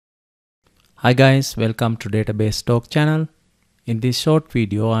Hi guys, welcome to Database Talk channel. In this short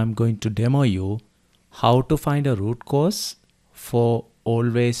video, I'm going to demo you how to find a root cause for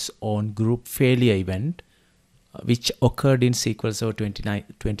always on group failure event which occurred in SQL Server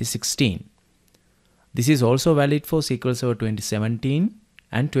 2016. This is also valid for SQL Server 2017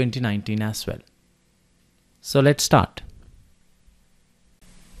 and 2019 as well. So let's start.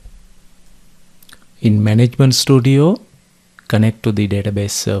 In Management Studio, connect to the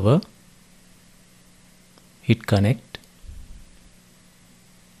database server. Hit connect.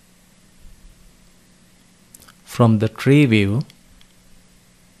 From the tree view,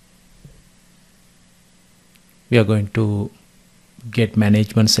 we are going to get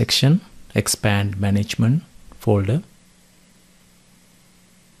management section, expand management folder.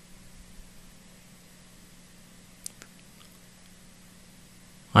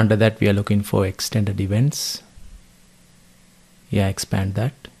 Under that, we are looking for extended events. Yeah, expand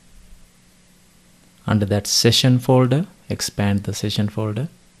that. Under that session folder, expand the session folder.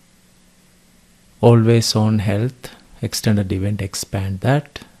 Always on health, extended event, expand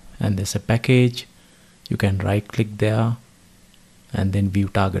that. And there's a package. You can right click there and then view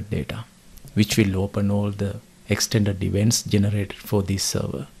target data, which will open all the extended events generated for this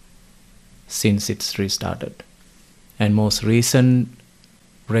server since it's restarted. And most recent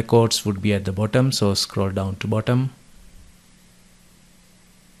records would be at the bottom, so scroll down to bottom.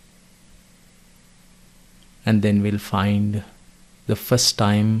 And then we'll find the first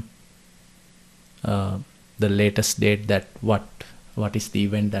time, the latest date, that what is the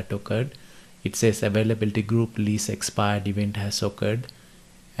event that occurred. It says availability group lease expired event has occurred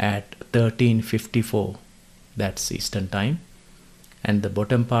at 13:54, that's Eastern time. And the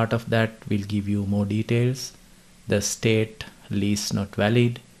bottom part of that will give you more details. The state lease not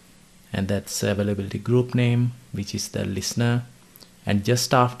valid, and that's availability group name, which is the listener. And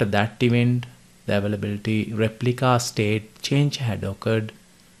just after that event, the availability replica state change had occurred.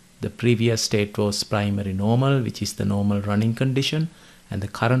 The previous state was primary normal, which is the normal running condition, and the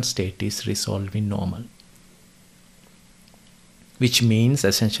current state is resolving normal, which means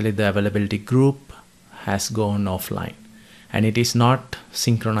essentially the availability group has gone offline and it is not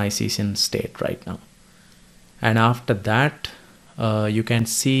synchronization state right now. And after that, you can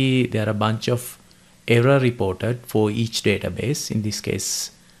see there are a bunch of error reported for each database. In this case,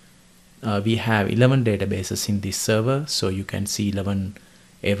 we have 11 databases in this server, so you can see 11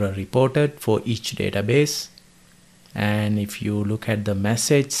 error reported for each database. And if you look at the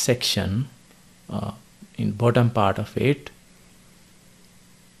message section in bottom part of it,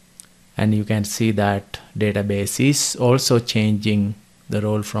 and you can see that database is also changing the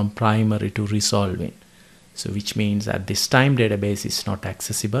role from primary to resolving, so which means at this time database is not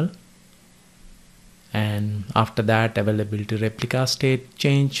accessible. And after that, availability replica state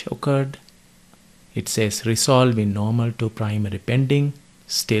change occurred. It says resolve in normal to primary pending.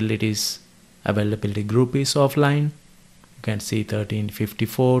 Still it is availability group is offline. You can see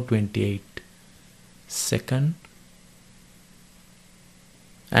 13:54, 28 second.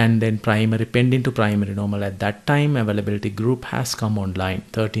 And then primary pending to primary normal. At that time, availability group has come online,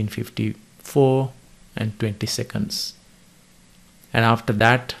 13:54 and 20 seconds. And after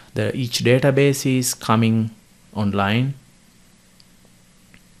that, each database is coming online,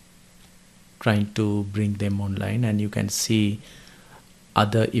 trying to bring them online. And you can see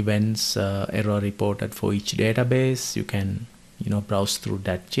other events, error reported for each database. You can browse through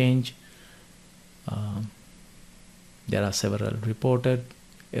that change. There are several reported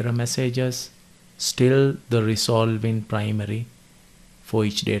error messages. Still the resolve in primary for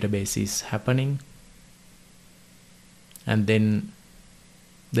each database is happening. And then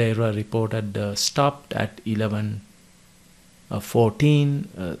the error reported stopped at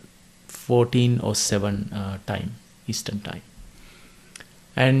 14:07 time, Eastern time.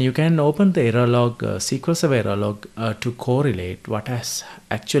 And you can open the error log, SQL Server error log, to correlate what has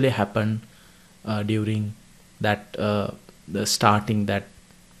actually happened during that the starting that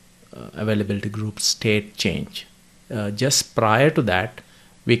availability group state change. Just prior to that,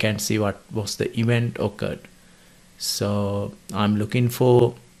 we can see what was the event occurred. So I'm looking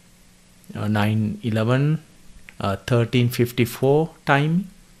for 9/11, 13:54 time,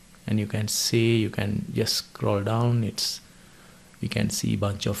 and you can see, you can just scroll down. You can see a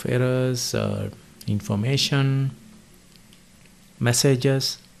bunch of errors, information,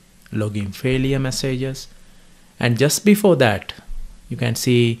 messages, login failure messages. And just before that, you can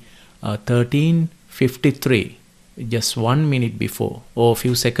see 13:53, just 1 minute before or a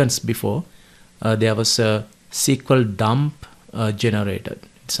few seconds before, there was a SQL dump generated.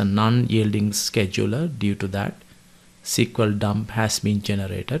 It's a non-yielding scheduler. Due to that, SQL dump has been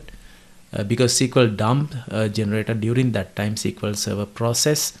generated. because SQL dump generated during that time, SQL Server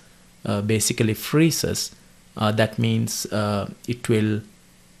process basically freezes. That means it will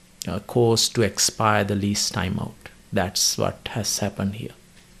cause to expire the least timeout. That's what has happened here.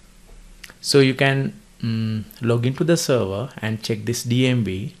 So you can log into the server and check this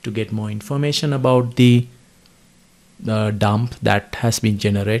DMV to get more information about the dump that has been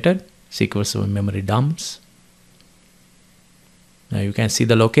generated, SQL Server memory dumps. Now you can see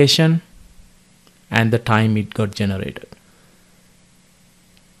the location and the time it got generated.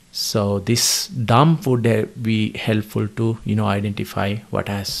 So this dump would be helpful to identify what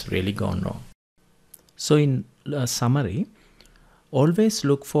has really gone wrong. So in summary, always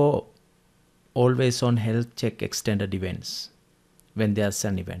look for always on health check extended events when there's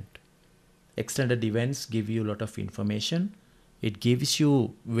an event. Extended events give you a lot of information. It gives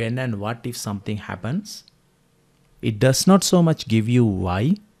you when and what if something happens. It does not so much give you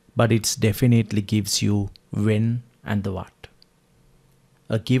why, but it definitely gives you when and the what.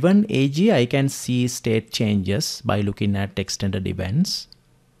 A given AG, I can see state changes by looking at extended events,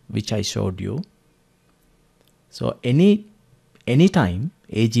 which I showed you. So anytime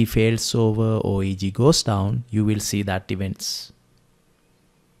AG fails over or AG goes down, you will see that events.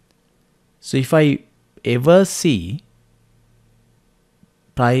 So if I ever see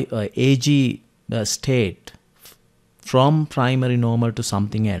AG state from primary normal to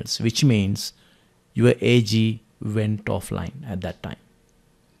something else, which means your AG went offline at that time.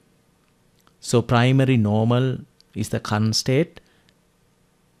 So primary normal is the current state.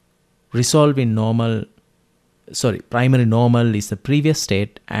 Primary normal is the previous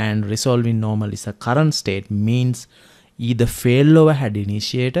state, and resolving normal is the current state, means either failover had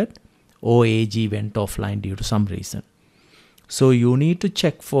initiated or AG went offline due to some reason. So you need to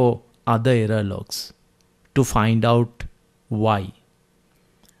check for other error logs to find out why.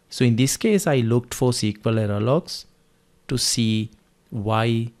 So in this case, I looked for SQL error logs to see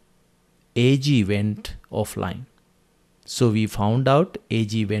why AG went offline. So we found out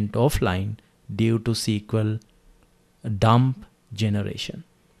AG went offline due to SQL dump generation.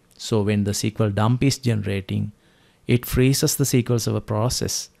 So when the SQL dump is generating, it freezes the SQL Server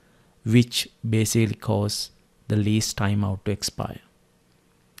process, which basically causes the least timeout to expire.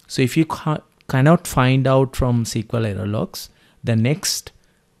 So if you cannot find out from SQL error logs, the next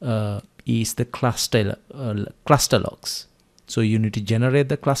is the cluster logs. So you need to generate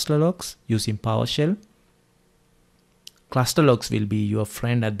the cluster logs using PowerShell. Cluster logs will be your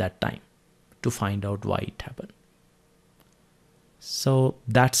friend at that time to find out why it happened. So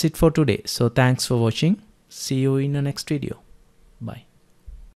that's it for today. So thanks for watching. See you in the next video.